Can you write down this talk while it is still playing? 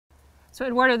So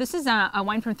Eduardo, this is a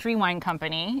wine from Three Wine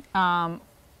Company.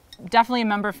 Definitely a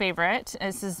member favorite.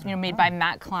 This is made by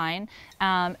Matt Klein,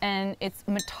 and it's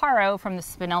Mataro from the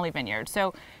Spinelli Vineyard.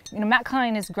 So Matt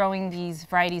Klein is growing these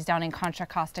varieties down in Contra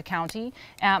Costa County.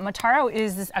 Mataro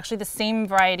is actually the same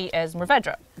variety as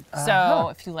Mourvedre. So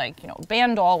if you like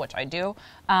Bandol, which I do,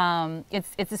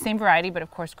 it's the same variety, but of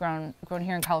course grown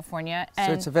here in California. And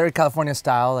so it's a very California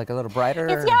style, like a little brighter.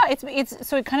 It's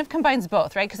so it kind of combines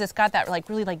both, right? Because it's got that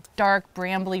really dark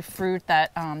brambly fruit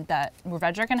that that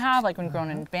Mourvedre can have, like when grown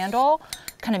in Bandol,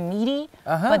 kind of meaty,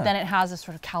 but then it has this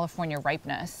sort of California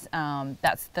ripeness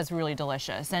that's really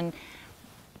delicious. And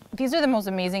these are the most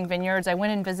amazing vineyards. I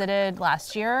went and visited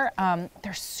last year.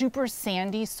 They're super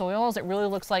sandy soils. It really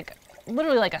looks like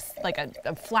literally like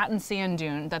a flattened sand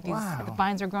dune that these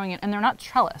vines are growing in, and they're not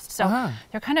trellised. So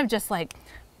they're kind of just like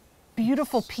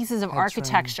beautiful pieces of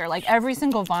architecture. Like every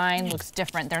single vine looks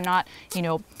different. They're not,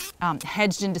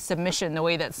 hedged into submission the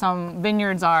way that some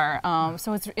vineyards are.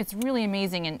 So it's really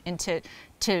amazing, and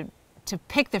to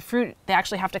pick the fruit, they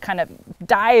actually have to kind of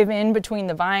dive in between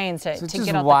the vines to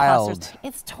get out the clusters.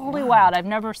 It's totally wild. I've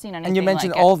never seen anything like it. And you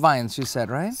mentioned old vines, you said,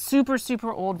 right? Super,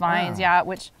 super old vines, yeah,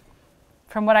 which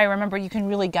from what I remember, you can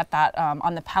really get that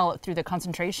on the palate through the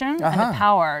concentration and the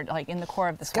power, like in the core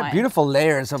of this wine. It's got beautiful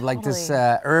layers of like this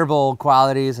herbal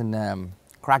qualities and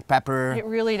cracked pepper. It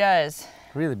really does.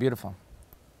 Really beautiful.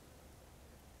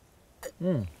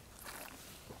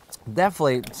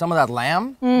 Definitely some of that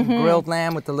lamb, grilled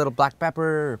lamb with the little black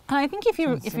pepper. I think if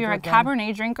you're a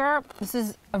Cabernet drinker, this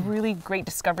is a really great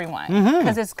discovery wine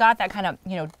because it's got that kind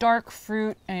of dark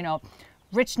fruit,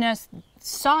 richness,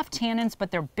 soft tannins,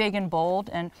 but they're big and bold,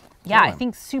 and I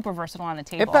think super versatile on the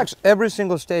table. It packs every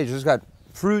single stage. It's got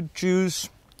fruit, juice,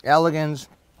 elegance.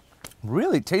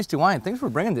 Really tasty wine. Thanks for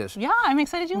bringing this. Yeah, I'm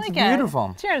excited you like it.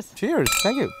 Beautiful. Cheers. Cheers.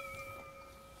 Thank you.